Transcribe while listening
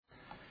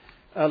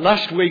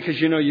Last week, as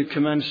you know, you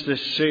commenced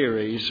this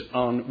series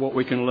on what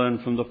we can learn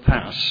from the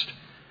past.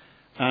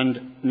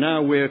 And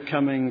now we're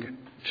coming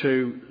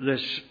to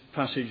this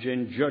passage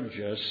in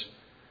Judges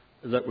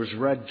that was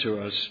read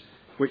to us,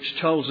 which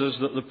tells us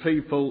that the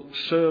people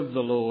served the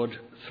Lord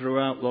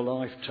throughout the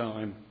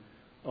lifetime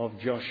of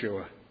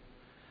Joshua.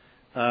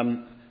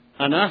 And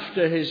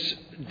after his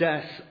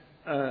death,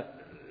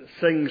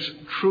 things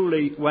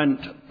truly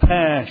went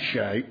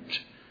pear-shaped.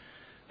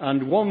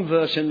 And one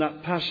verse in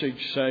that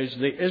passage says,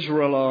 the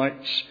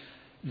Israelites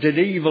did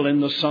evil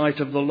in the sight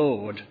of the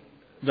Lord.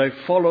 They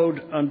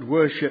followed and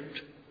worshipped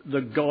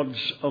the gods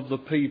of the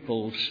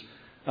peoples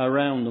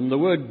around them. The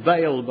word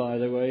Baal, by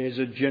the way, is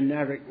a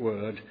generic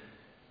word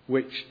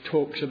which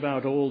talks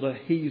about all the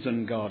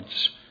heathen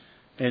gods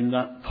in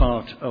that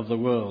part of the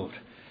world.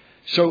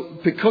 So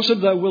because of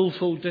their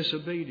willful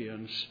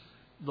disobedience,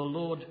 the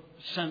Lord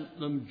sent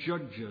them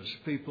judges,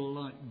 people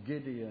like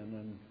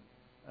Gideon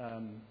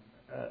and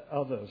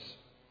others.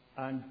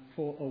 And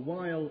for a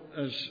while,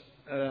 as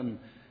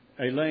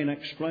Elaine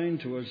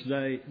explained to us,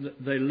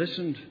 they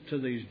listened to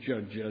these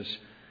judges,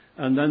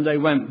 and then they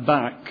went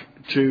back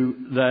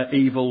to their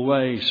evil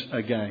ways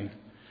again.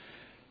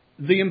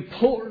 The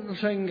important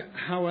thing,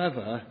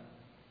 however,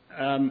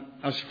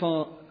 as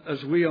far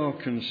as we are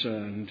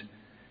concerned,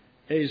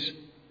 is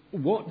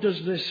what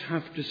does this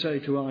have to say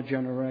to our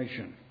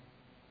generation?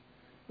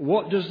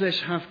 What does this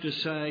have to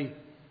say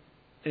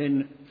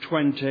in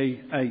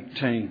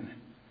 2018?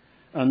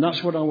 And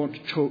that's what I want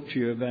to talk to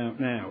you about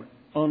now.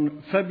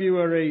 On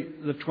February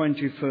the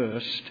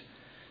 21st,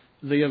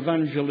 the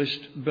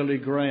evangelist Billy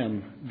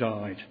Graham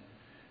died.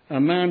 A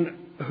man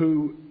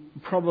who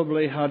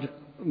probably had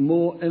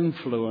more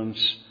influence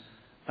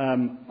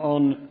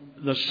on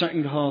the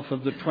second half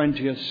of the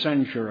 20th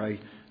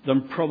century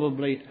than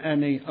probably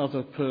any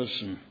other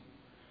person.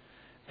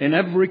 In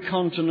every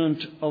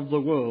continent of the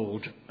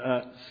world,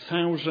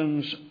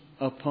 thousands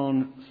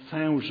upon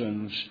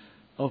thousands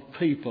of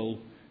people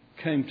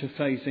came to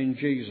faith in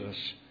Jesus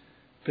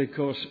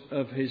because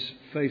of his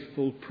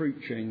faithful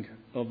preaching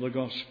of the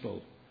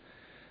gospel.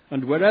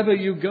 And wherever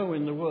you go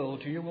in the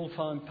world, you will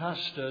find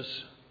pastors,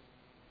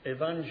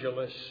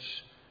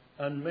 evangelists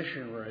and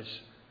missionaries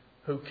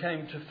who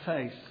came to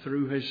faith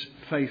through his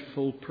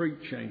faithful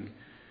preaching.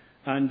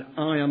 And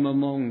I am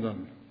among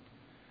them.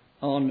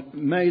 On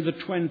May the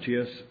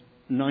 20th,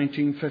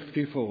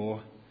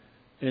 1954,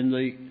 in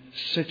the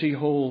City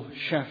Hall,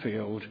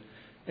 Sheffield,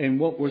 in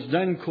what was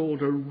then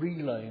called a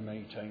relay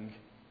meeting,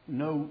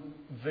 no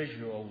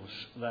visuals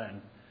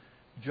then,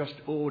 just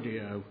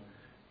audio,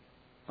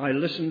 I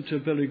listened to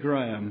Billy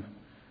Graham,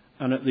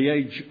 and at the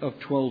age of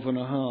 12 and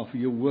a half,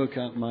 you'll work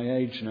out my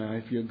age now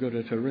if you're good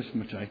at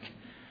arithmetic,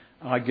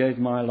 I gave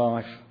my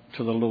life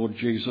to the Lord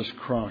Jesus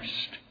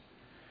Christ.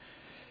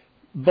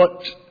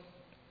 But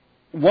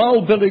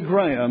while Billy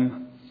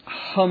Graham,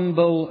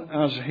 humble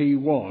as he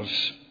was,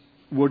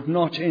 would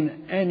not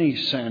in any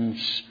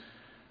sense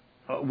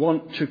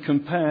want to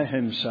compare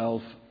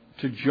himself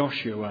to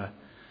Joshua,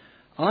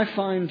 I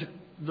find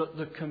that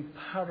the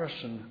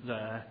comparison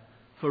there,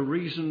 for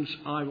reasons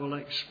I will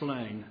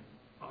explain,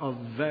 are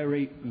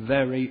very,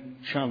 very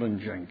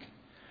challenging.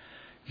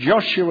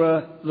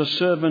 Joshua, the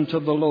servant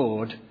of the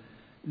Lord,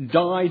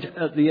 died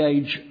at the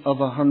age of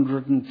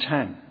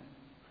 110.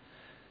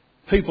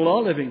 People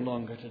are living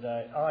longer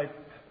today.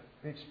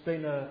 It's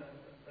been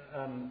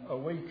a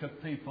week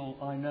of people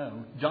I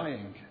know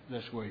dying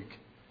this week.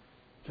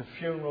 The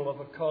funeral of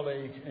a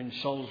colleague in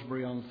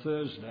Salisbury on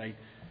Thursday.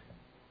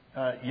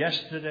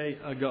 Yesterday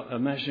I got a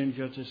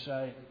messenger to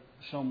say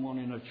someone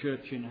in a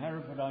church in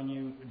Hereford I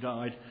knew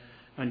died.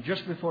 And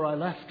just before I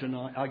left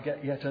tonight, I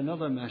get yet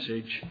another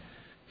message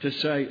to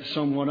say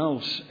someone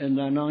else in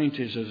their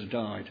 90s has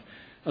died.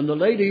 And the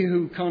lady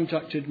who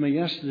contacted me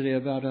yesterday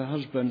about her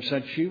husband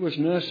said she was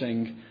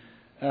nursing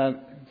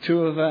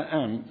two of her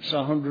aunts,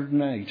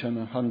 108 and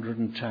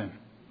 110.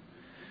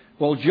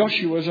 Well,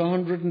 Joshua's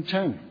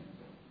 110.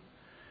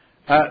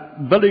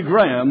 Billy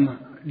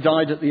Graham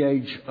died at the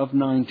age of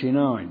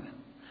 99.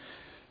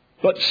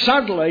 But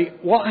sadly,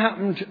 what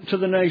happened to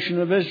the nation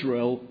of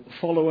Israel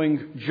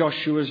following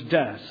Joshua's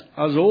death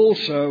has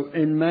also,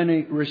 in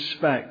many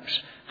respects,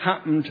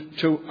 happened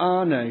to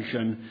our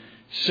nation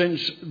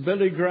since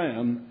Billy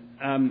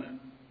Graham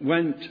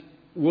went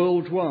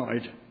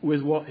worldwide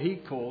with what he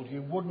called,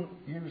 you wouldn't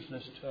use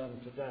this term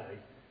today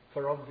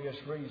for obvious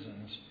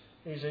reasons,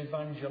 his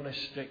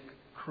evangelistic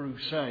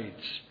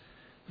crusades.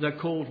 They're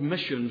called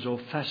missions or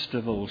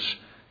festivals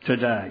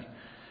today.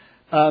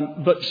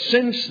 But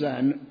since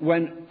then,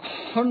 when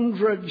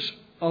hundreds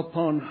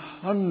upon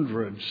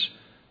hundreds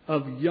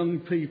of young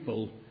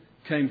people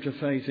came to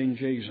faith in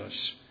Jesus,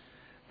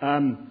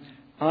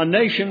 our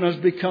nation has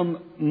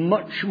become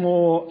much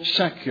more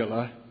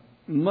secular,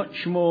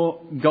 much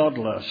more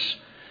godless.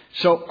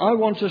 So I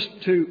want us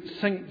to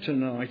think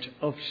tonight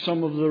of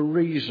some of the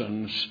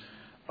reasons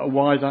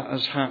why that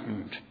has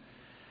happened.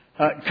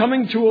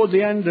 Coming toward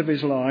the end of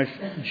his life,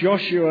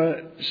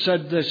 Joshua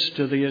said this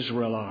to the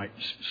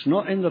Israelites. It's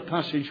not in the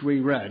passage we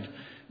read,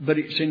 but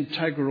it's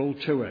integral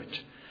to it.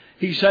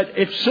 He said,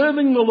 if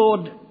serving the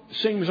Lord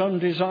seems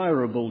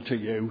undesirable to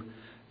you,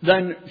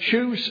 then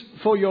choose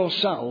for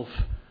yourself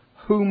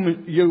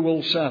whom you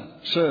will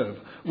serve.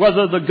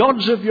 Whether the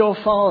gods of your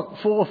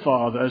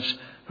forefathers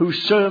who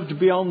served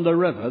beyond the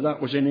river,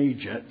 that was in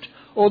Egypt,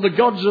 or the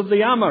gods of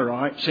the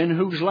Amorites in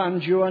whose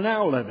land you are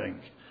now living.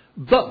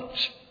 But,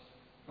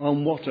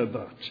 and what a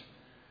but,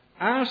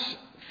 as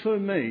for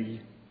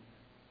me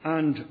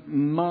and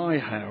my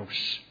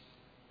house,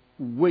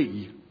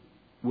 we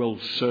will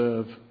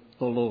serve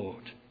the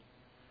Lord.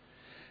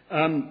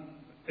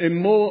 In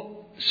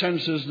more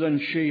senses than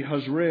she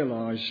has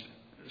realised,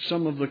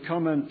 some of the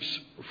comments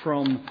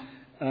from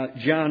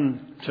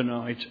Jan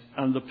tonight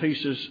and the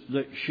pieces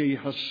that she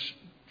has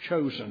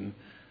chosen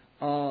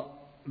are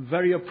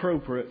very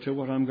appropriate to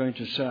what I'm going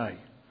to say.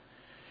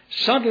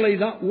 Sadly,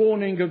 that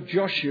warning of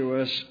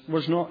Joshua's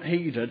was not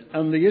heeded,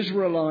 and the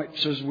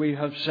Israelites, as we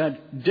have said,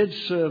 did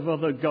serve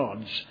other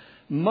gods,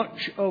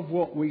 much of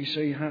what we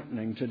see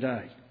happening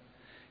today.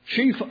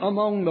 Chief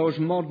among those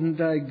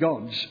modern-day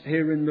gods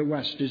here in the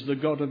West is the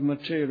god of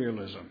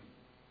materialism.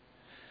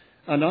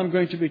 And I'm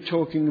going to be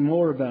talking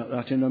more about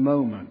that in a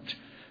moment.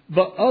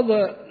 But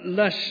other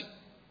less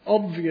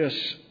obvious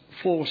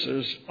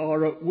forces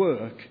are at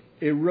work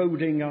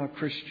eroding our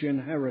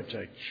Christian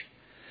heritage.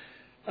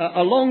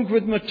 Along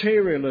with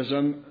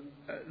materialism,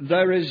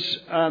 there is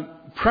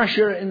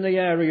pressure in the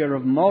area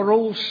of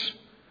morals.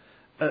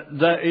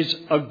 There is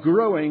a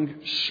growing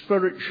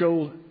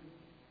spiritual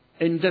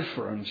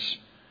indifference,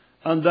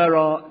 and there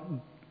are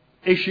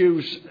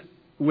issues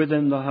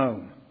within the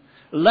home.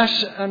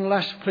 Less and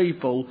less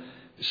people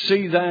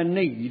see their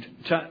need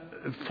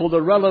for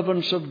the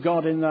relevance of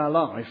God in their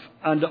life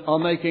and are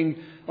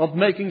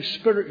making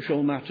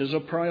spiritual matters a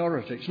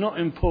priority. It's not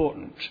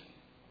important.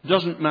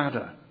 Doesn't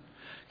matter.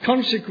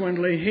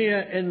 Consequently, here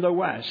in the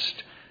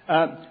West,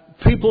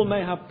 people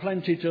may have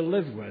plenty to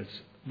live with,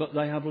 but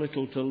they have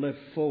little to live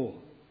for.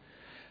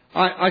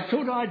 I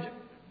thought I'd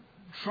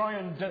try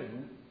and do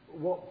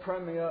what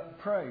Premier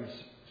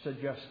Praise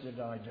suggested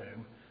I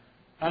do.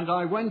 And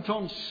I went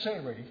on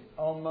Siri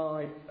on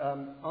my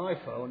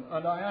iPhone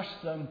and I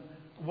asked them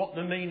what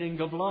the meaning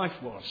of life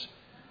was.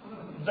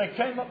 They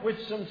came up with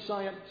some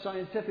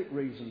scientific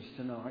reasons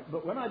tonight,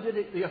 but when I did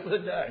it the other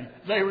day,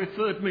 they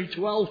referred me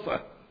to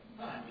Alpha.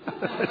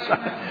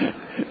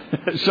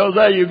 So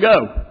there you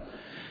go.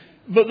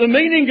 But the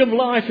meaning of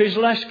life is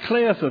less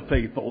clear for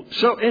people.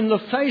 So in the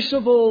face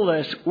of all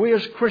this, we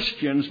as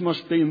Christians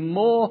must be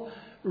more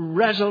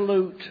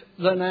resolute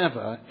than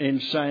ever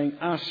in saying,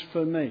 as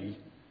for me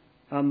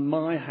and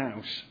my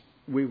house,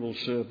 we will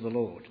serve the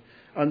Lord.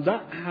 And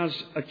that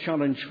has a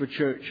challenge for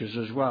churches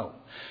as well.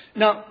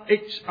 Now,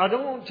 I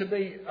don't want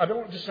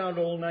to sound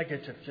all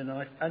negative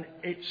tonight, and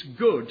it's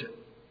good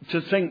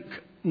to think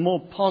more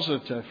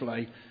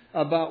positively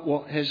about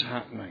what is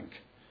happening.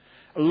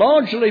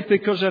 Largely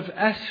because of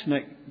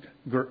ethnic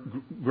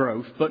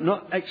growth, but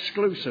not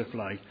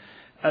exclusively.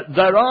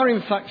 There are,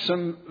 in fact,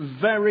 some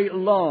very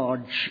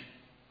large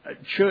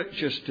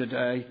churches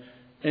today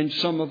in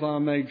some of our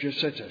major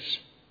cities,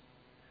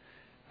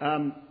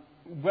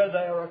 where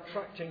they are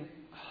attracting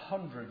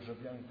hundreds of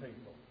young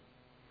people.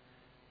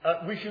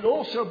 We should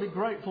also be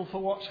grateful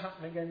for what's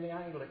happening in the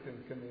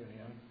Anglican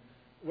Communion,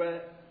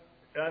 where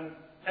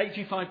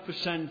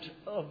 85%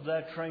 of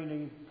their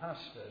training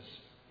pastors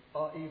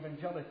are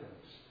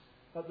evangelicals.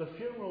 At the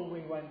funeral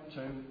we went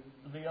to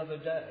the other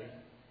day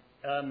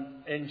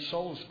in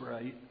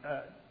Salisbury,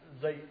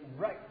 the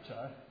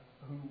rector,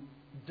 who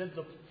did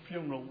the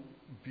funeral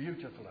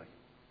beautifully,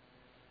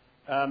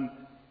 I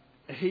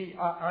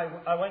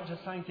went to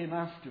thank him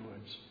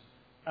afterwards,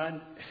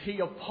 and he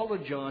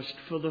apologised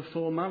for the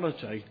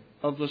formality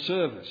of the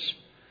service.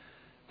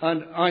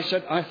 And I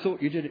said, I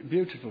thought you did it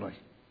beautifully.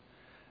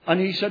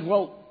 And he said,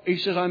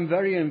 I'm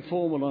very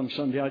informal on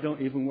Sunday. I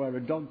don't even wear a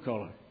dog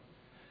collar.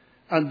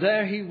 And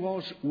there he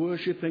was,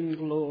 worshipping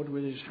the Lord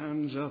with his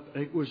hands up.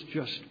 It was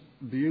just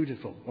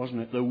beautiful,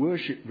 wasn't it? The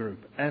worship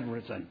group,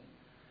 everything.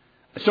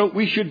 So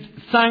we should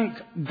thank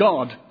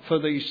God for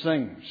these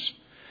things.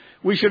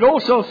 We should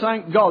also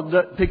thank God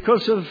that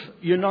because of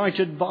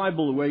United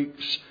Bible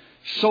Weeks,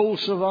 Soul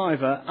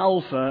Survivor,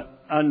 Alpha,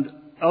 and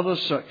other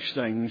such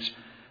things,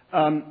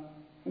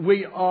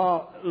 we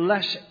are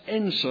less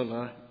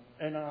insular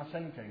in our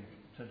thinking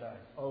today,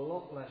 a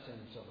lot less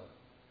insular.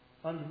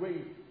 And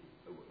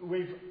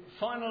we've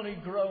finally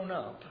grown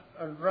up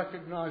and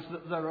recognised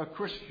that there are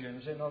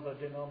Christians in other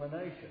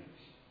denominations.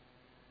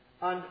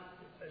 And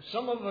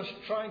some of us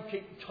try and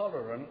keep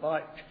tolerant,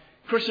 like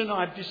Chris and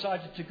I have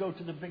decided to go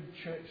to the big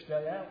church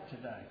day out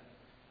today.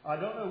 I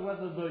don't know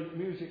whether the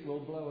music will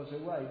blow us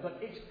away, but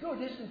it's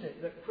good, isn't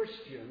it, that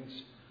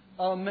Christians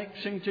are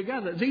mixing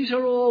together. These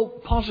are all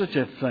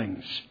positive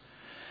things.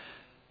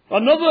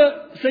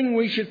 Another thing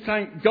we should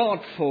thank God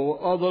for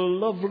are the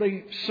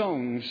lovely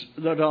songs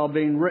that are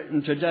being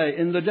written today.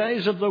 In the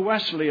days of the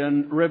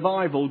Wesleyan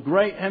revival,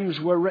 great hymns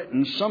were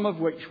written, some of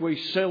which we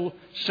still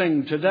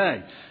sing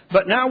today.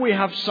 But now we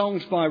have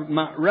songs by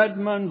Matt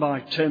Redman,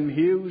 by Tim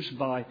Hughes,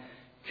 by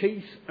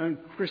Keith and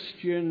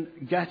Christian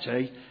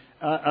Getty,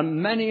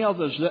 and many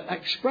others that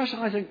express,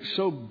 I think,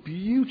 so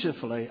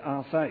beautifully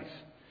our faith.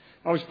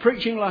 I was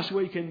preaching last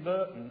week in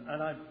Burton,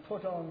 and I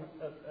put on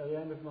at the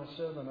end of my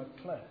sermon a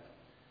clip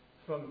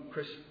from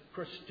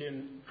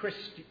Christian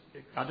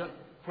Greta.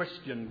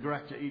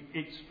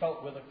 It's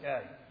spelt with a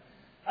K.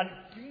 And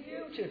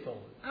beautiful,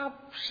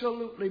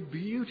 absolutely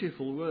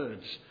beautiful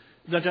words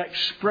that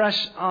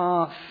express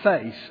our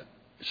faith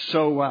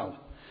so well.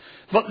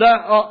 But there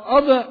are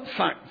other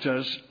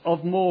factors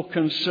of more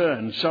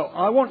concern. So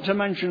I want to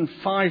mention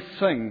 5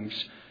 things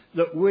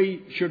that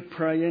we should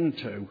pray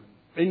into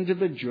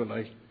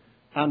individually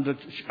and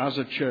as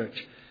a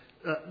church.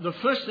 The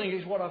first thing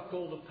is what I've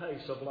called the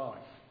pace of life.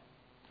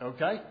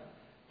 Okay?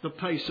 The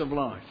pace of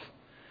life.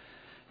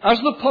 As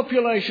the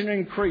population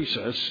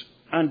increases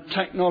and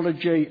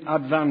technology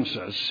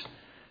advances,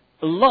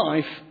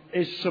 life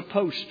is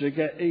supposed to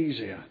get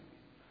easier.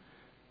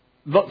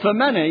 But for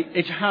many,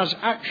 it has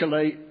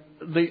actually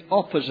the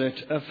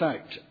opposite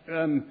effect.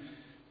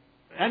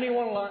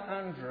 Anyone like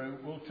Andrew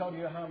will tell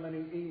you how many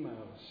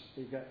emails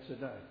he gets a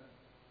day.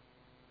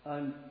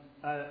 And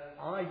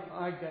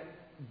I get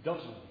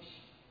dozens.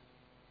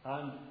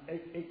 And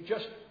it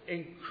just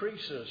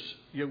increases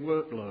your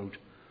workload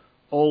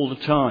all the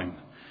time.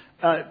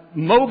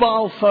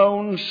 Mobile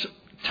phones,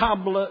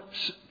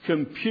 tablets,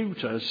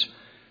 computers,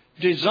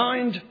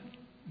 designed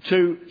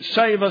to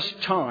save us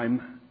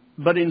time,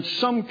 but in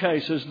some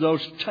cases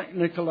those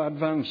technical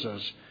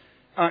advances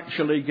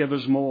actually give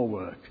us more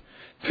work.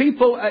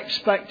 People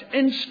expect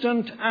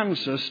instant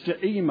answers to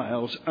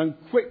emails and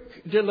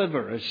quick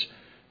deliveries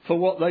for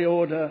what they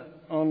order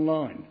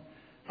online.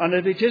 And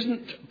if it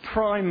isn't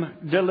prime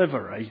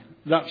delivery,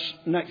 that's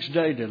next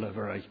day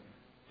delivery,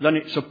 then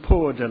it's a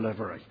poor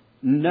delivery,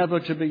 never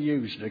to be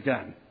used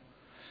again.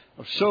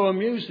 I was so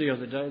amused the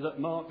other day that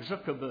Mark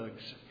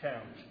Zuckerberg's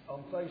account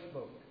on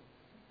Facebook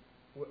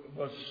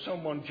was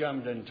someone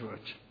jammed into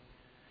it.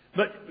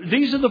 But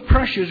these are the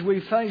pressures we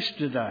face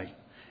today.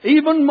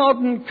 Even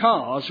modern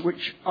cars,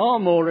 which are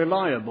more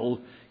reliable,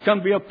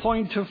 can be a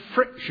point of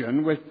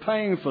friction with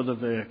paying for the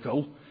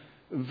vehicle.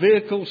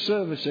 Vehicle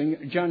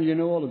servicing, Jan, you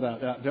know all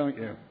about that, don't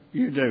you?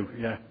 You do,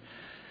 yeah.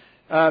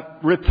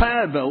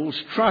 Repair bills,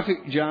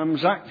 traffic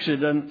jams,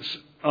 accidents,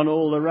 and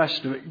all the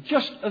rest of it.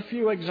 Just a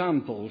few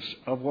examples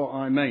of what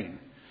I mean.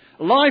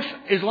 Life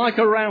is like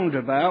a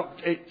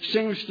roundabout. It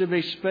seems to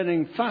be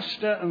spinning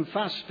faster and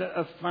faster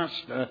and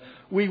faster.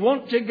 We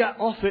want to get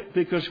off it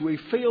because we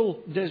feel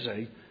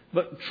dizzy,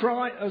 but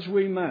try as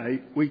we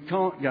may, we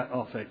can't get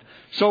off it.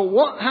 So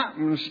what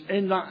happens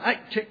in that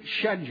hectic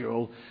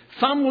schedule?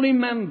 Family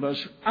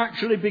members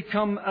actually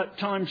become at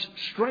times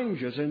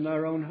strangers in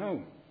their own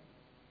home.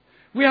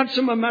 We had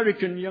some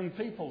American young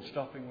people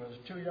stopping with us,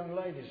 2 young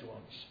ladies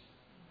once.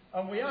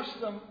 And we asked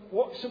them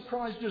what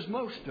surprised us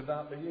most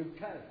about the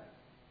UK.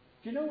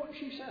 Do you know what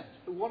she said?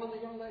 One of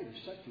the young ladies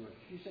said to us,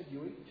 she said,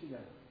 "You eat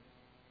together."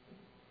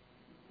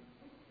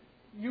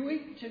 You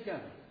eat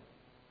together.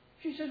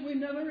 She said, "We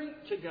never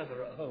eat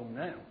together at home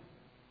now.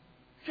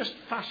 Just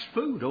fast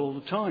food all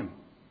the time."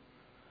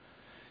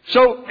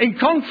 So, in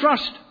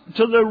contrast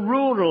to the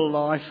rural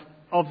life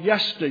of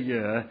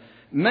yesteryear,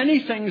 many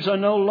things are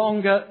no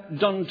longer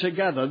done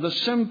together. The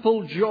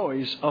simple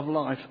joys of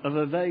life have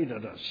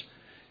evaded us.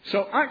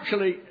 So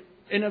actually,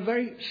 in a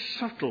very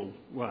subtle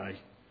way,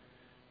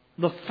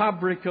 the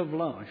fabric of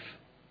life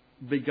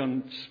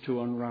begins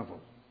to unravel.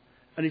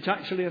 And it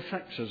actually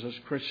affects us as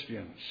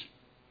Christians.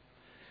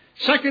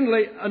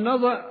 Secondly,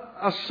 another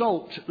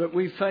assault that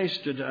we face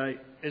today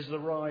is the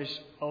rise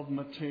of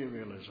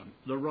materialism.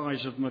 The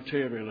rise of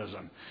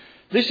materialism.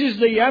 This is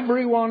the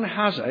everyone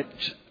has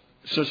it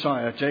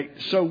society,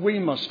 so we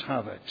must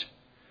have it.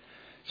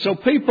 So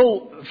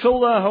people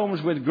fill their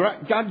homes with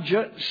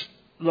gadgets,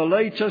 the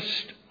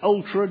latest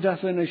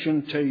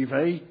ultra-definition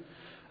TV,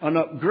 an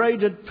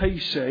upgraded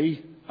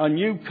PC, a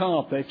new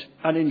carpet,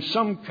 and in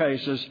some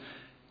cases,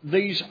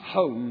 these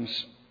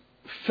homes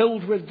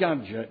filled with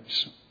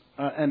gadgets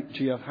are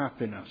empty of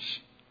happiness.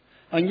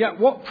 And yet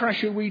what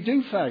pressure we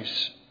do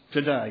face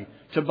today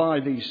to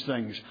buy these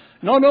things.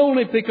 Not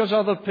only because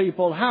other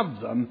people have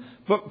them,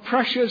 but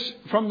pressures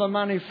from the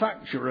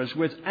manufacturers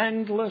with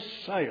endless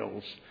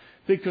sales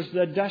because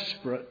they're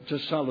desperate to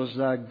sell us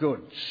their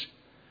goods.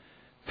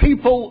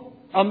 People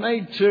are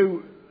made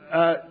to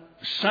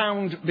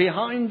sound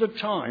behind the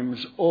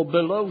times or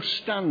below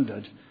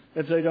standard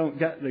if they don't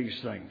get these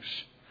things.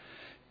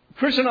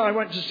 Chris and I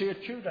went to see a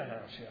Tudor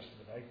house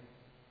yesterday.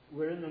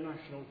 We're in the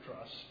National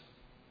Trust.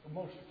 A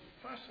most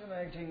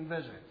fascinating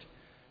visit.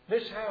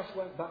 This house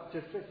went back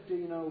to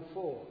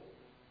 1504.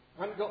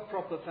 Hadn't got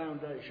proper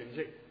foundations.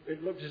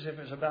 It looked as if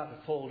it was about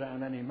to fall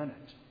down any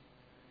minute.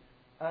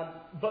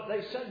 But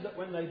they said that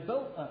when they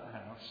built that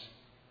house,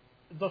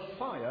 the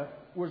fire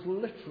was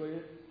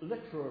literally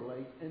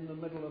in the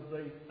middle of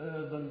the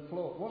earthen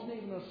floor. It wasn't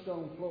even a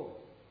stone floor.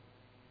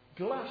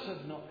 Glass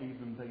had not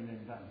even been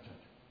invented.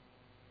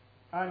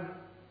 And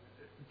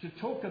to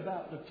talk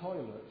about the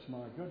toilets,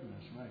 my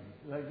goodness me,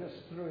 they just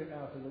threw it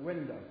out of the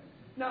window.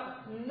 Now,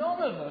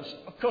 none of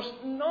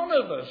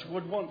us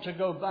would want to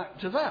go back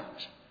to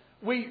that.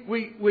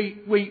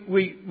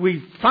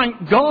 We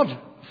thank God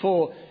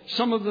for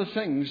some of the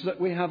things that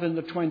we have in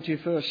the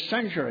 21st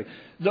century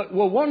that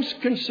were once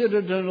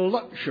considered a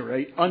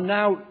luxury are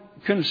now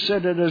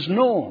considered as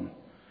norm.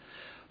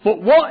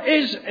 But what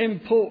is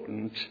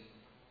important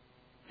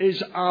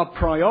is our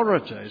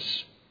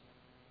priorities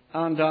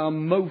and our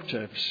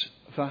motives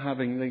for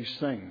having these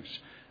things.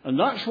 And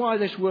that's why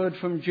this word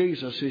from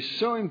Jesus is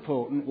so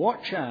important.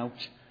 Watch out.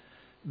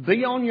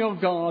 Be on your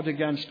guard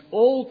against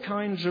all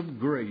kinds of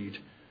greed,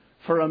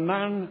 for a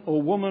man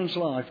or woman's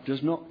life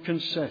does not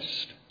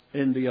consist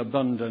in the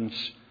abundance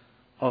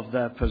of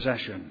their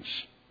possessions.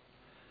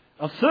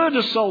 A third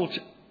assault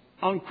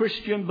on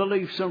Christian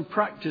beliefs and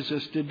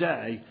practices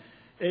today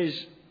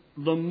is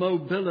the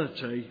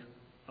mobility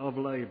of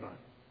labour.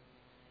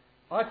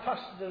 I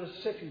pastored at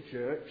a city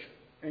church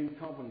in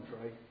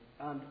Coventry,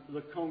 and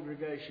the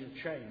congregation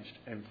changed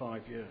in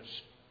 5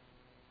 years.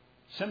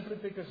 Simply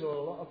because there were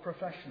a lot of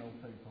professional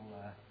people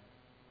there,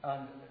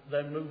 and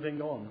they're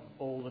moving on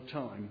all the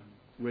time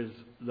with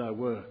their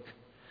work.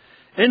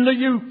 In the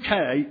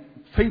UK,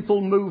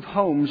 people move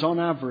homes on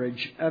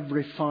average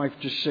every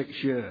 5 to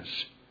 6 years.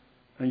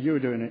 And you're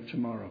doing it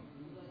tomorrow.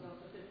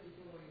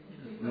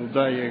 Well,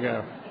 there you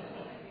go.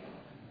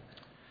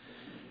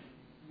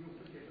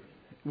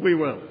 We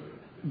will.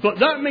 But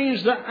that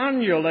means that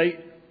annually,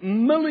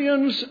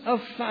 millions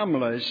of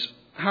families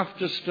have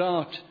to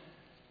start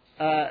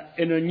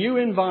in a new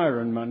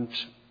environment,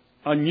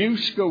 a new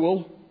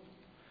school,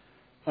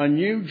 a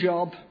new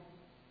job,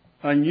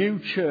 a new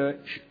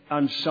church,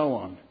 and so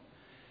on.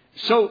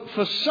 So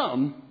for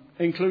some,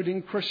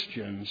 including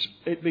Christians,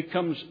 it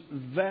becomes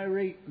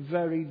very,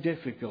 very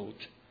difficult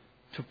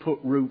to put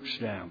roots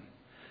down.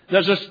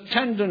 There's a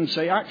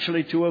tendency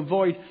actually to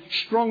avoid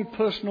strong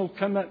personal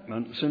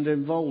commitments and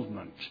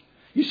involvement.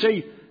 You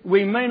see,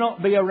 we may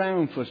not be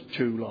around for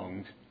too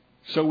long,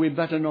 so we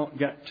better not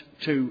get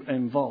too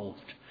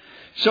involved.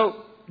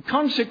 So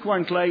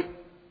consequently,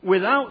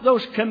 without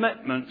those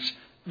commitments,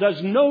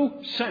 there's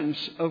no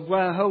sense of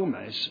where home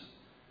is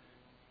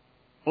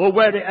or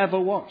where it ever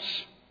was.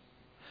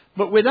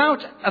 But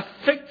without a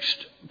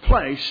fixed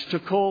place to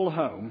call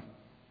home,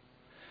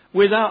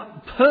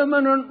 without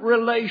permanent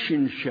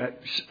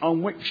relationships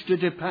on which to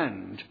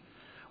depend,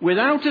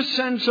 without a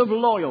sense of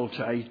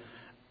loyalty,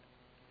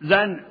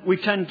 then we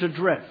tend to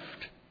drift.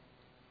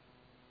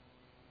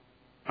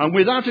 And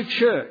without a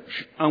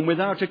church and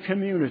without a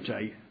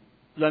community,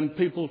 then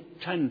people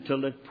tend to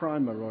live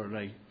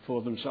primarily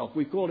for themselves.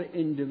 We call it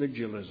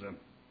individualism.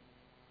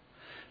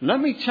 Let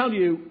me tell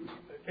you,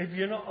 if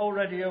you're not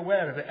already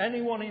aware of it,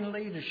 anyone in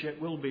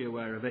leadership will be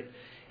aware of it.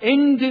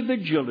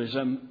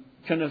 Individualism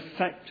can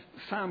affect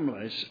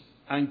families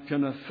and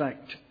can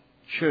affect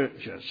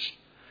churches.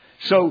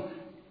 So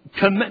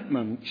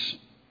commitments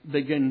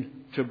begin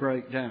to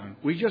break down.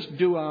 We just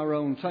do our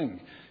own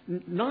thing.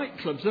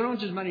 Nightclubs, there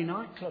aren't as many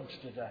nightclubs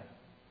today.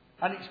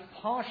 And it's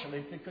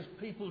partially because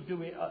people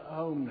do it at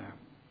home now.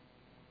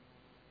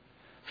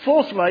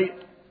 Fourthly,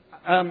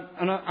 and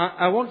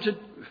I want to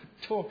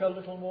talk a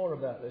little more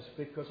about this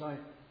because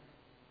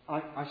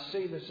I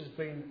see this as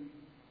being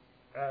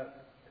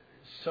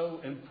so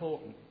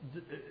important.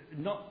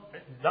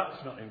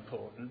 That's not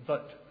important,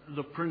 but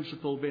the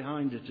principle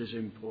behind it is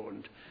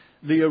important.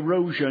 The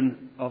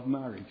erosion of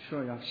marriage.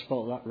 Sorry, I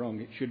spelled that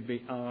wrong. It should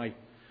be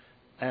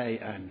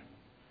I-A-N.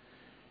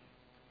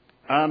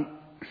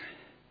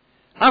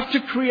 After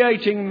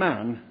creating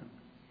man,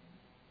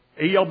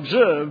 he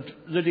observed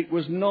that it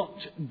was not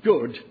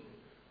good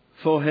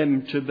for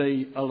him to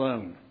be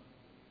alone.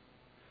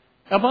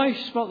 Have I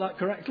spelled that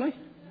correctly?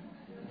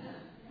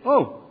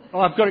 Oh,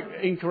 I've got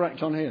it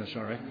incorrect on here,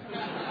 sorry.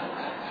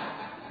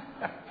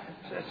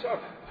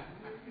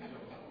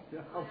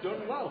 I've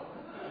done well.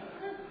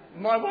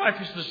 My wife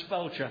is the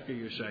spell checker,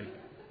 you see.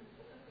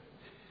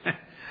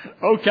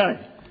 Okay.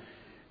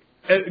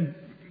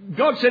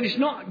 God said it's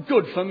not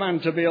good for man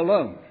to be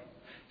alone.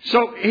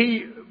 So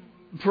he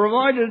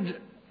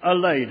provided a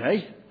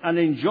lady, and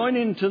in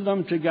joining to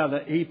them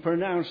together, he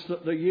pronounced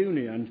that the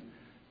union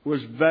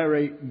was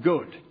very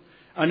good.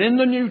 And in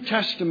the New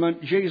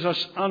Testament,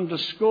 Jesus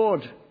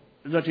underscored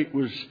that it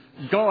was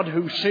God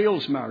who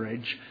seals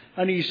marriage.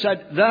 And he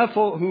said,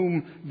 therefore,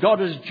 whom God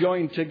has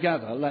joined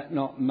together, let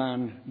not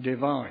man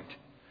divide.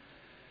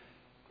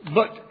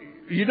 But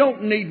you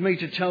don't need me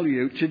to tell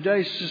you,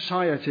 today's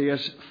society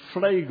has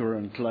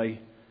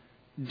flagrantly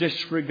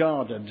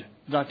disregarded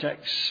that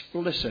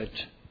explicit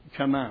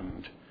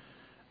command.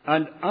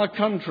 And our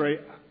country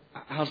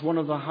has one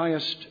of the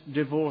highest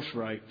divorce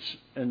rates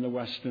in the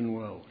Western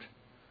world.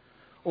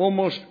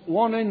 Almost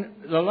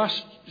the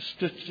last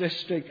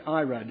statistic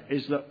I read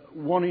is that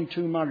 1 in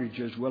 2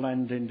 marriages will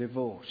end in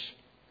divorce.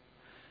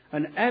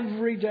 And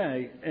every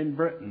day in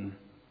Britain,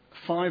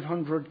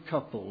 500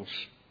 couples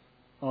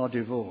are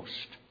divorced.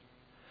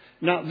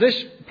 Now this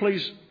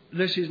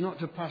is not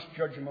to pass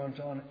judgment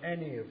on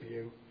any of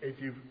you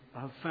if you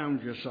have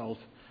found yourself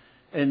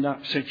in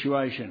that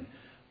situation.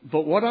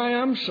 But what I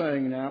am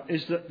saying now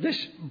is that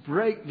this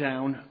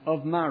breakdown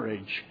of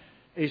marriage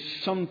is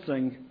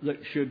something that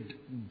should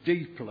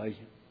deeply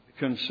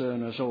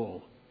concern us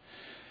all.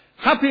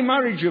 Happy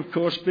marriage, of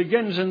course,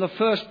 begins in the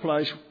first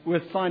place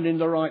with finding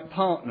the right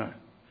partner.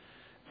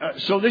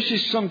 So this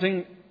is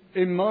something,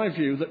 in my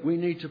view, that we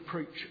need to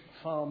preach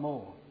far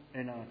more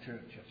in our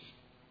churches.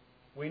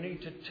 We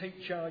need to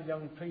teach our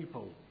young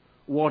people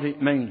what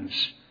it means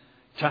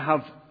to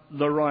have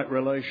the right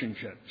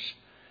relationships.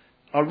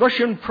 A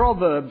Russian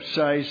proverb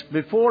says,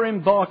 before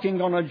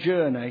embarking on a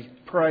journey,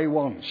 pray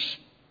once.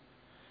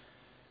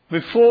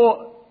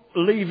 Before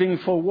leaving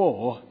for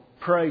war,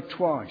 pray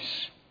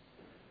twice.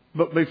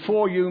 But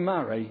before you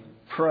marry,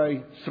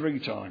 pray 3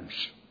 times.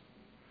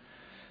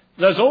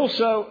 There's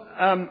also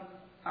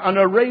an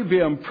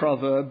Arabian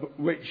proverb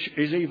which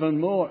is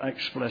even more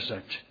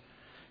explicit.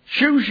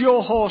 Choose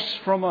your horse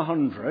from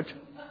 100,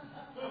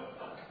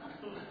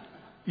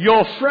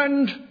 your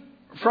friend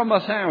from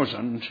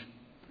 1,000,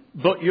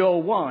 but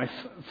your wife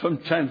from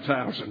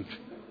 10,000.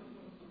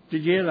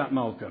 Did you hear that,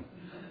 Malcolm?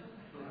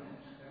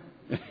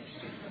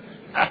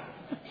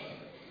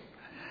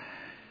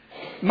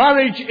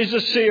 Marriage is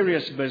a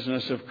serious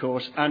business, of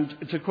course, and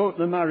to quote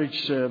the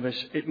marriage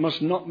service, it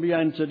must not be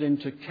entered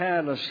into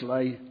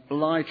carelessly,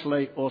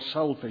 lightly or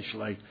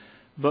selfishly,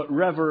 but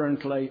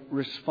reverently,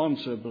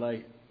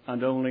 responsibly,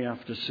 and only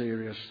after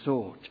serious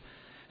thought.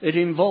 It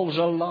involves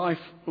a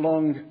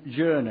lifelong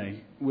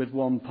journey with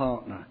one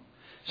partner.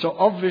 So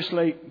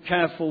obviously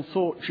careful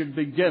thought should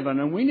be given,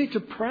 and we need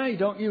to pray,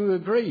 don't you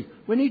agree?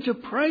 We need to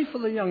pray for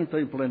the young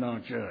people in our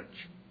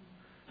church,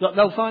 that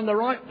they'll find the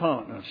right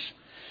partners.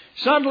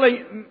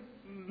 Sadly,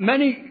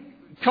 many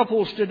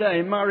couples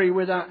today marry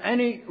without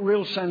any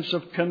real sense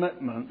of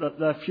commitment that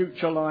their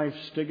future lives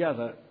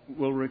together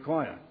will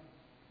require.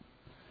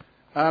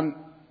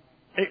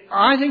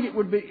 I think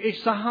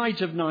it's the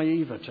height of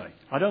naivety.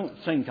 I don't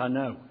think, I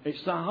know.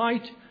 It's the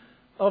height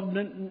of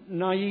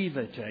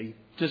naivety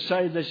to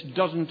say this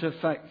doesn't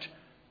affect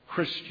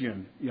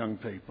Christian young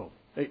people.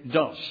 It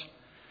does.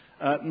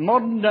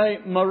 Modern day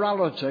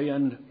morality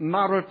and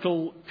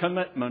marital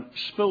commitment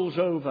spills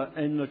over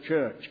in the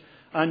church,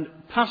 and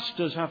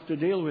pastors have to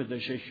deal with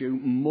this issue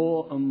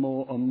more and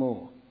more and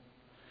more.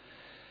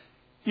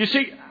 You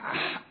see,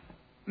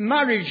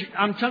 marriage,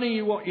 I'm telling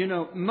you what you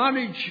know,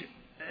 marriage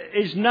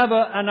is never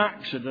an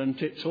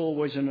accident, it's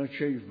always an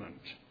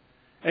achievement.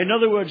 In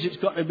other words, it's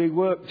got to be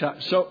worked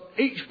at. So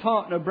each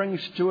partner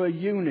brings to a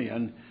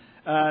union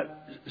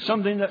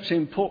something that's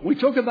important. We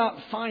talk about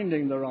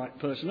finding the right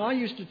person. I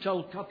used to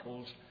tell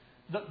couples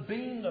that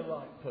being the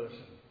right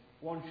person,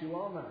 once you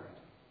are married,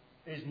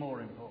 is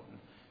more important.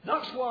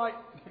 That's why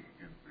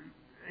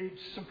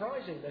it's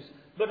surprising this,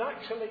 but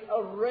actually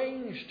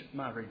arranged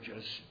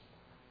marriages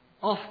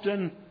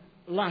often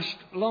last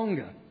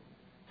longer,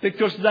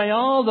 because they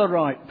are the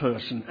right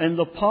person in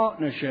the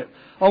partnership.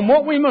 And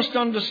what we must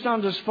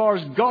understand as far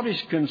as God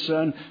is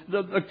concerned,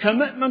 that the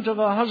commitment of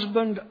a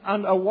husband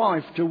and a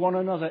wife to one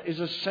another is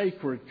a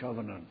sacred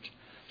covenant.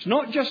 It's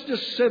not just a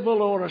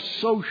civil or a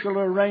social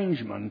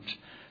arrangement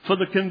for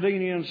the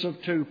convenience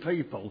of 2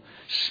 people.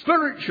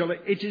 Spiritually,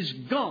 it is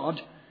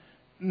God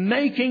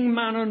making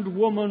man and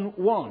woman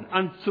one.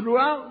 And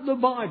throughout the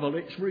Bible,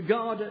 it's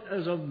regarded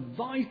as a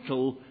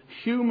vital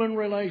human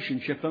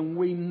relationship, and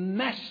we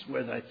mess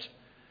with it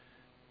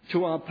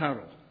to our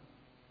peril.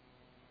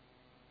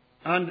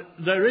 And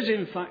there is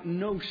in fact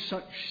no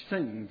such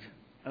thing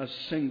as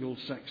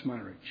single-sex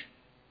marriage.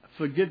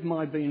 Forgive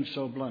my being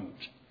so blunt.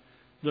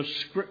 The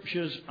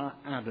scriptures are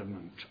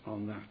adamant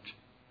on that.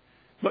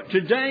 But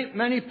today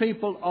many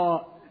people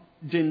are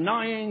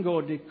denying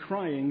or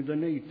decrying the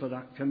need for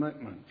that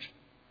commitment.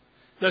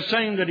 They're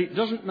saying that it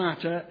doesn't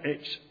matter,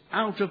 it's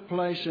out of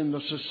place in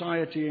the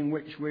society in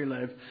which we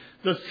live.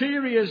 The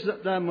theory is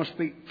that there must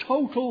be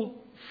total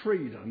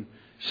freedom,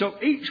 so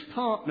each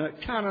partner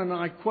can, and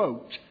I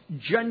quote,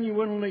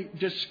 genuinely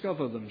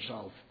discover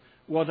themselves,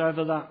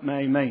 whatever that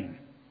may mean.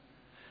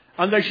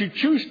 And they should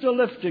choose to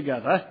live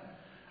together.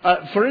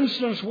 For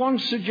instance, one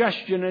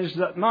suggestion is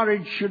that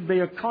marriage should be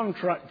a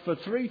contract for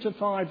 3 to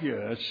 5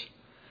 years,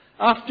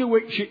 after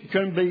which it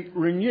can be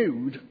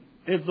renewed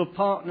if the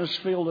partners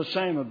feel the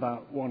same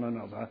about one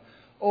another,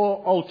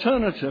 or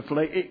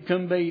alternatively, it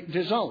can be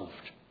dissolved.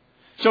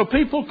 So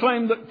people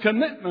claim that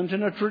commitment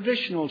in a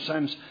traditional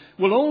sense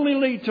will only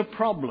lead to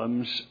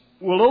problems,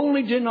 will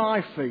only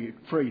deny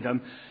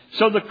freedom.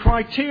 So the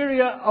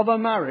criteria of a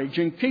marriage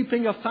and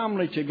keeping a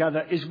family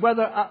together is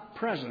whether at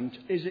present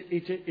is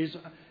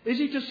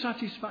it a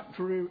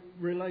satisfactory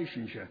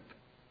relationship.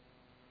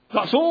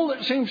 That's all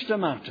that seems to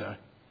matter.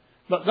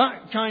 But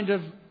that kind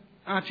of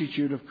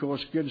attitude, of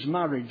course, gives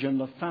marriage and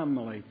the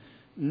family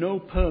no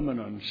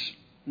permanence,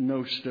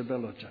 no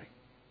stability.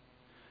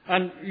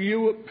 And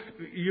you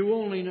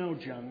only know,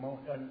 Jan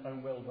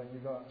and Will, when you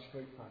go out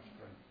street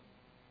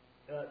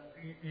pastoring,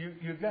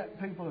 you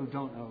get people who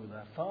don't know who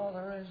their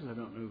father is, they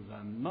don't know who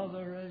their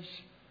mother is,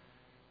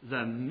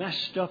 they're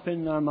messed up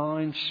in their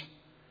minds.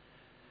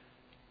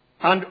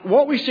 And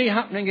what we see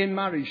happening in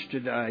marriage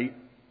today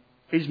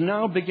is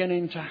now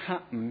beginning to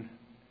happen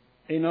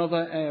in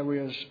other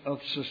areas of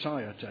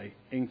society,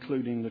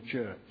 including the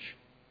church.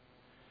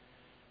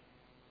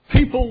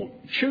 People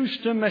choose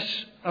to miss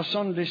a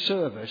Sunday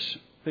service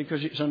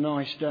because it's a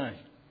nice day.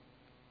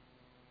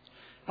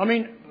 I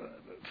mean,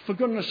 for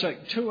goodness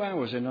sake, 2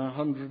 hours in a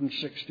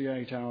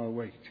 168-hour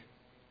week.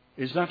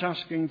 Is that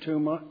asking too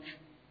much?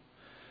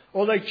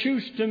 Or they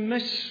choose to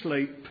miss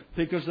sleep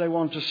because they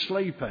want to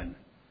sleep in.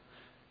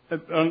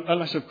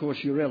 Unless, of course,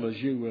 you're ill as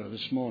you were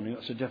this morning.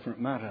 That's a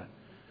different matter.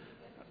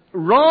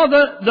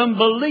 Rather than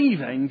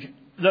believing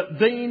that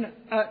being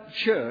at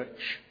church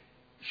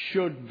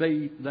should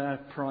be their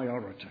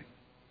priority.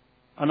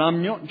 And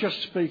I'm not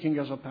just speaking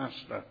as a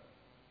pastor.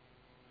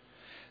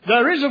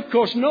 There is, of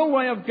course, no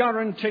way of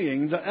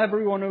guaranteeing that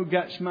everyone who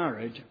gets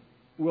married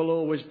will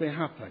always be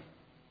happy.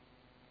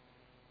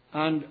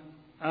 And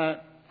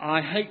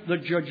I hate the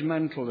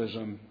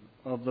judgmentalism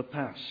of the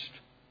past.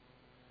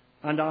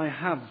 And I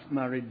have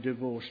married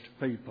divorced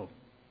people.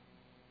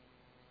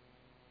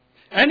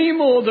 Any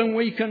more than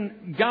we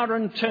can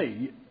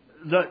guarantee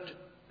that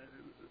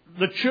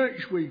the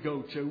church we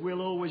go to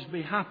will always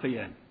be happy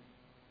in.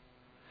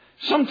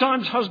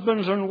 Sometimes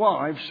husbands and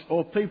wives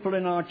or people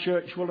in our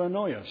church will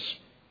annoy us.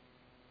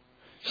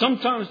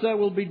 Sometimes there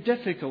will be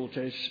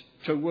difficulties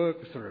to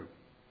work through.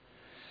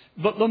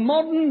 But the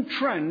modern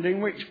trend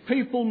in which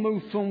people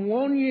move from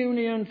one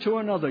union to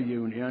another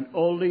union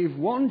or leave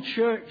one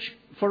church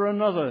for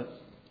another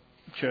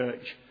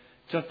church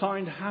to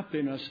find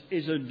happiness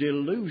is a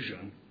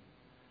delusion,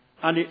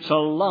 and it's a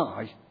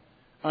lie,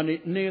 and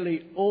it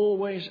nearly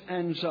always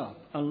ends up,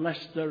 unless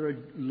there are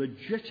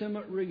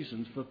legitimate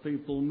reasons for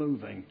people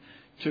moving,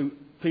 to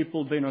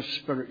people being a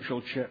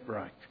spiritual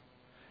shipwreck.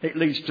 It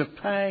leads to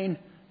pain,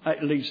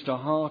 it leads to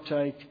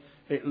heartache,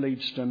 it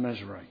leads to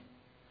misery.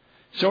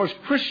 So as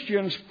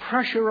Christians,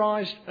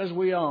 pressurised as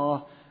we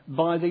are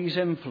by these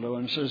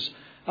influences,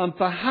 and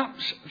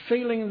perhaps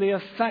feeling the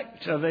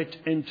effect of it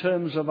in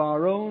terms of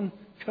our own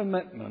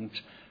commitment,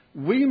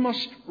 we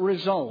must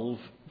resolve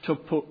to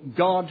put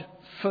God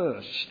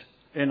first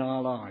in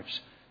our lives.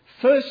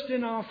 First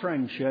in our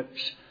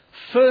friendships,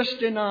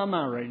 first in our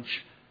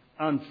marriage,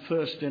 and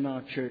first in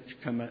our church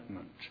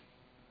commitment.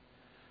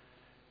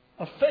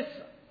 A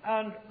fifth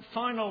and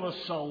final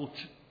assault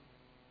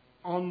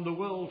on the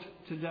world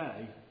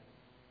today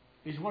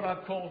is what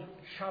I've called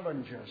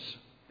challenges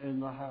in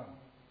the home.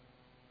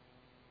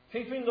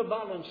 Keeping the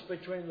balance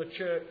between the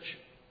church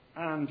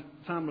and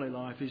family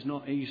life is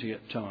not easy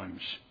at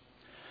times.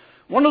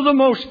 One of the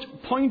most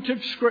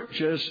pointed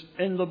scriptures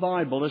in the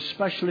Bible,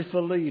 especially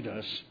for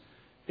leaders,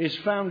 is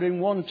found in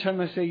 1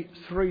 Timothy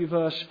 3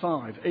 verse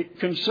 5. It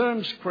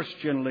concerns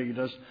Christian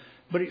leaders,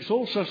 but it's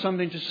also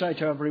something to say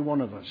to every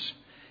one of us.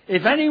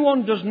 If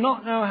anyone does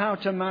not know how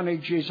to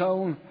manage his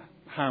own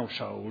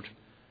household,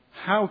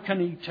 how can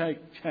he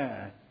take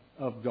care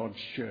of God's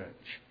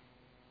church?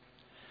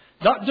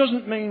 That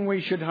doesn't mean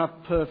we should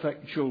have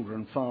perfect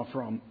children, far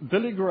from.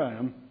 Billy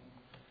Graham,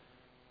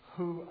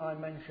 who I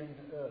mentioned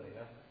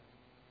earlier,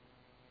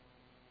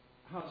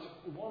 had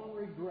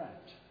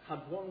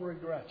one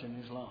regret in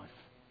his life,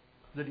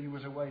 that he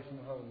was away from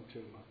home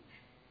too much.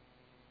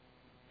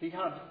 He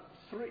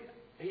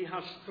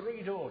has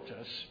three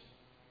daughters,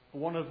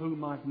 one of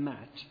whom I've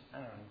met,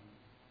 Anne,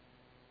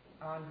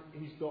 and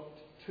he's got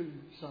 2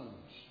 sons.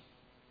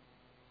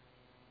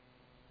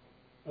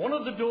 One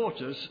of the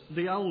daughters,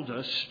 the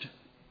eldest,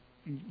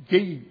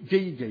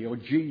 Gigi or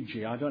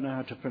Gigi, I don't know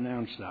how to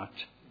pronounce that.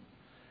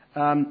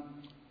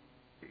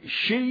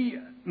 She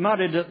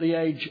married at the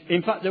age,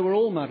 in fact they were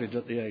all married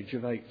at the age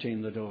of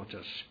 18, the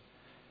daughters.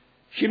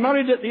 She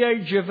married at the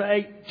age of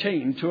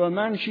 18 to a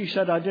man she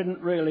said I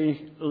didn't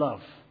really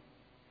love.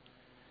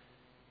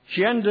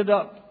 She ended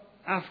up,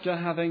 after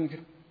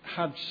having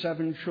had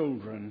 7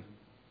 children,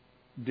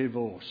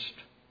 divorced.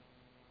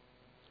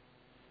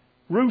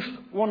 Ruth,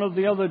 one of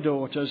the other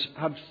daughters,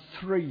 had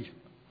 3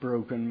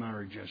 broken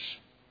marriages.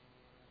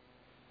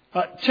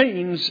 At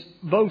teens,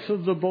 both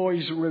of the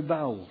boys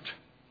rebelled.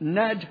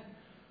 Ned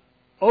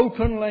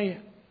openly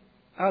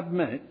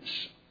admits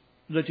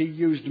that he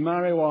used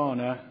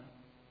marijuana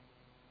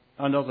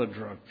and other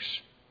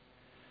drugs.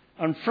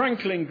 And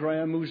Franklin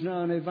Graham, who's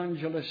now an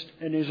evangelist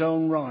in his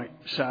own right,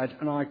 said,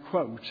 and I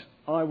quote,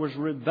 "I was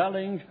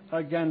rebelling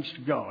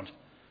against God.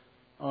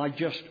 I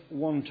just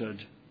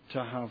wanted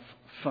to have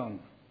fun."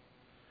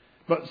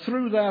 But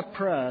through their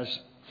prayers,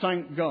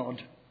 thank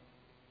God,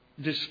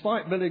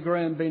 despite Billy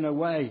Graham being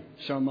away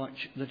so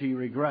much that he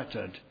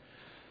regretted,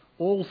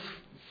 all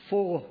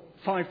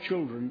 5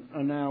 children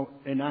are now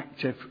in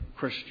active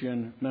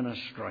Christian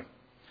ministry.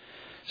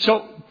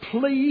 So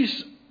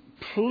please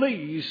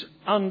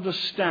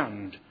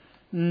understand,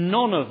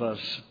 none of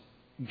us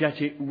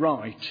get it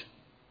right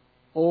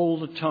all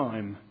the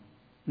time.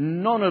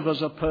 None of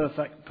us are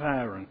perfect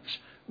parents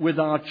with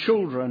our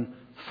children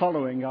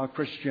following our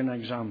Christian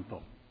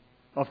example.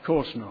 Of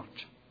course not.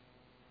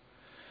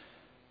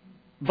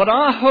 But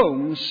our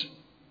homes,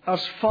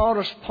 as far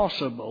as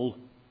possible,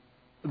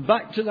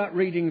 back to that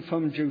reading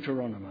from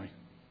Deuteronomy,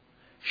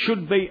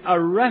 should be a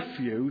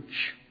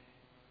refuge,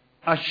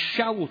 a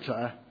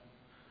shelter,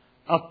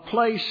 a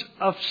place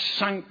of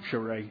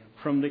sanctuary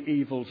from the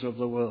evils of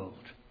the world.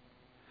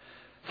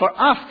 For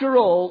after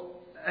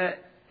all,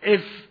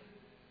 if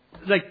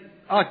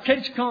our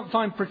kids can't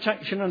find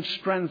protection and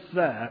strength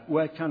there,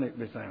 where can it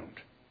be found?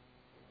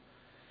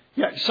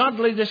 Yet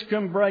sadly this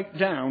can break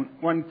down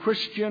when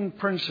Christian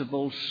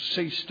principles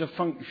cease to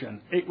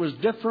function. It was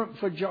different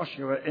for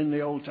Joshua in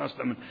the Old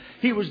Testament.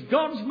 He was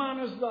God's man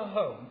in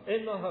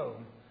the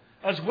home,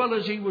 as well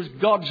as he was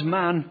God's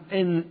man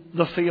in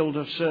the field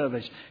of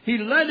service. He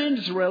led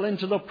Israel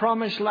into the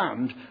promised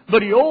land,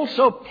 but he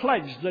also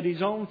pledged that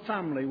his own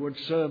family would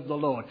serve the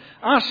Lord.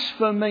 As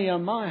for me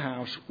and my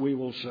house, we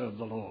will serve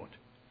the Lord.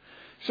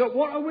 So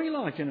what are we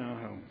like in our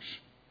homes?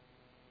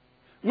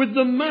 With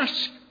the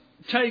mask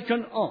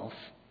taken off,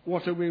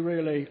 what are we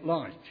really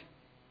like?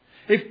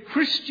 If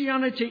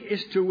Christianity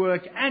is to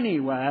work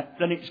anywhere,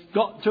 then it's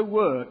got to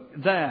work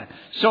there.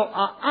 So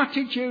our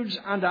attitudes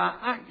and our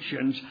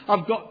actions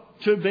have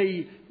got to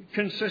be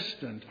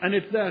consistent. And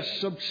if they're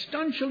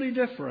substantially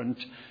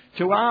different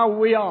to how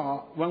we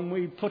are when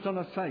we put on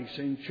a face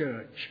in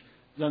church,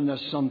 then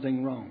there's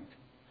something wrong.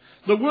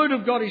 The Word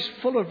of God is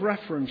full of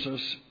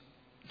references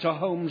to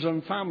homes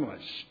and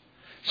families.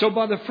 So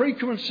by the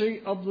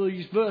frequency of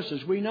these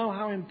verses, we know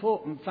how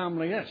important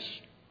family is.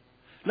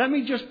 Let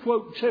me just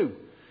quote two.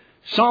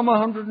 Psalm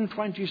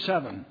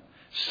 127.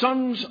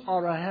 Sons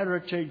are a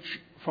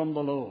heritage from the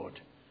Lord.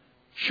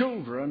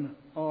 Children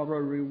are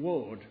a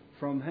reward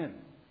from him.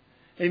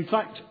 In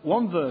fact,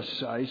 one verse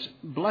says,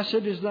 blessed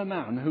is the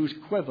man whose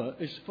quiver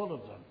is full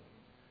of them.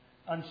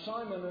 And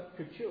Simon at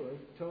Kachuri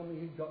told me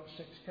he'd got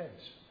 6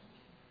 kids.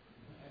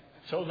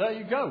 So there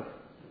you go.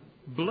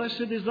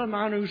 Blessed is the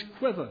man whose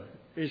quiver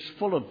is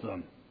full of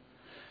them.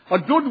 A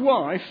good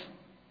wife,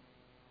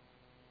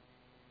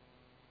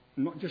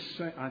 not just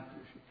say,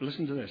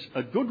 listen to this.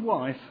 A good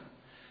wife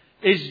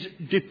is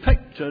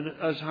depicted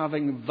as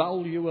having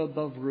value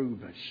above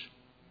rubies.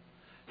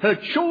 Her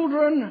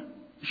children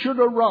should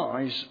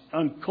arise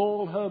and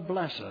call her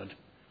blessed,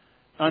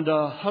 and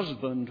her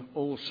husband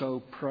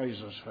also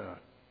praises her.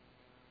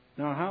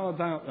 Now, how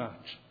about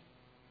that?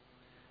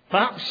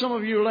 Perhaps some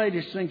of you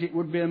ladies think it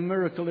would be a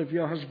miracle if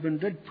your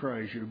husband did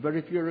praise you, but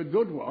if you're a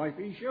good wife,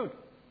 he should.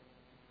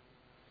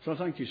 So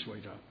thank you,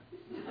 sweetheart.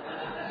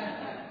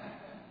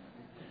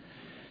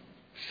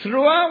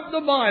 Throughout the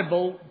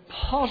Bible,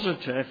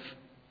 positive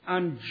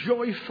and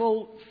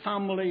joyful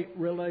family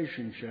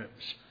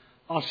relationships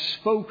are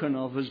spoken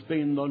of as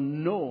being the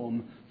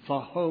norm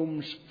for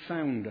homes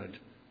founded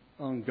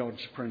on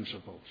God's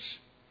principles.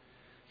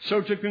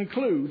 So to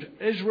conclude,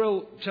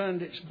 Israel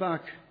turned its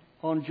back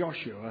on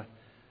Joshua,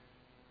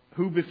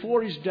 who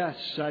before his death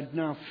said,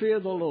 now fear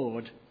the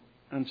Lord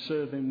and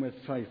serve him with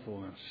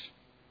faithfulness.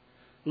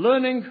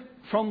 Learning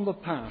from the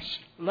past,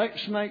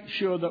 let's make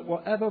sure that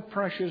whatever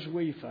pressures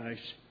we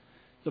face,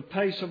 the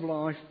pace of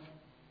life,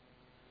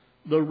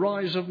 the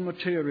rise of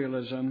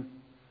materialism,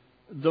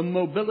 the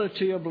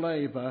mobility of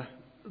labour,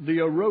 the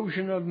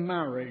erosion of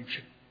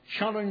marriage,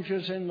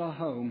 challenges in the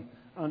home,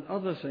 and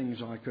other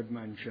things I could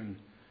mention,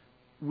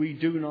 we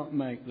do not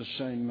make the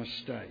same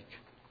mistake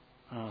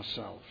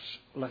ourselves.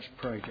 Let's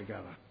pray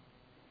together.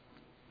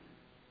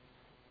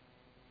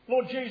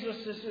 Lord Jesus,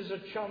 this is a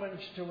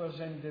challenge to us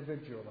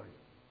individually.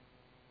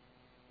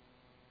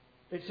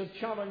 It's a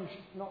challenge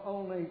not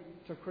only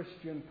to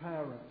Christian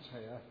parents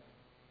here,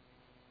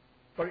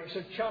 but it's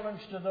a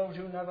challenge to those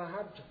who never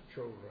had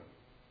children,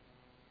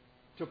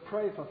 to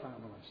pray for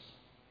families.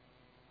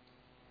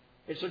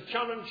 It's a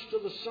challenge to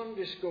the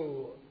Sunday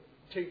school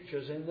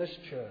teachers in this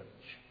church.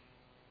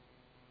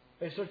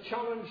 It's a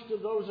challenge to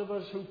those of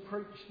us who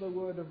preach the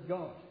Word of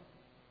God.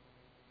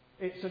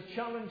 It's a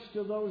challenge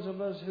to those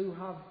of us who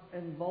have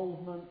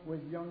involvement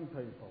with young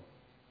people.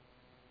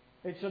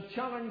 It's a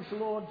challenge,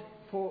 Lord,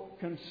 for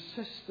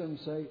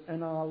consistency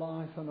in our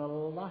life and a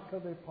lack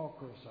of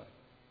hypocrisy.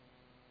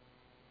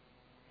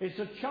 It's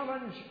a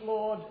challenge,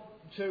 Lord,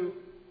 to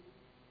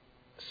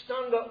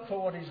stand up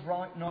for what is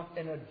right, not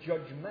in a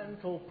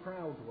judgmental,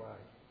 proud way,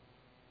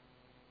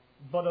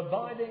 but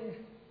abiding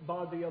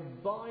by the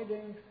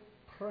abiding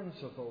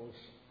principles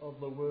of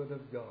the Word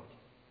of God.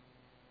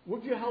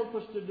 Would you help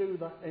us to do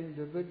that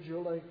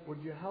individually?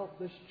 Would you help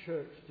this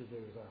church to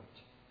do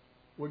that?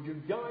 Would you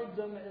guide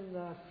them in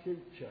their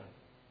future?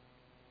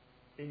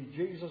 In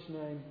Jesus'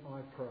 name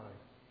I pray.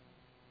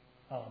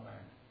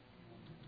 Amen.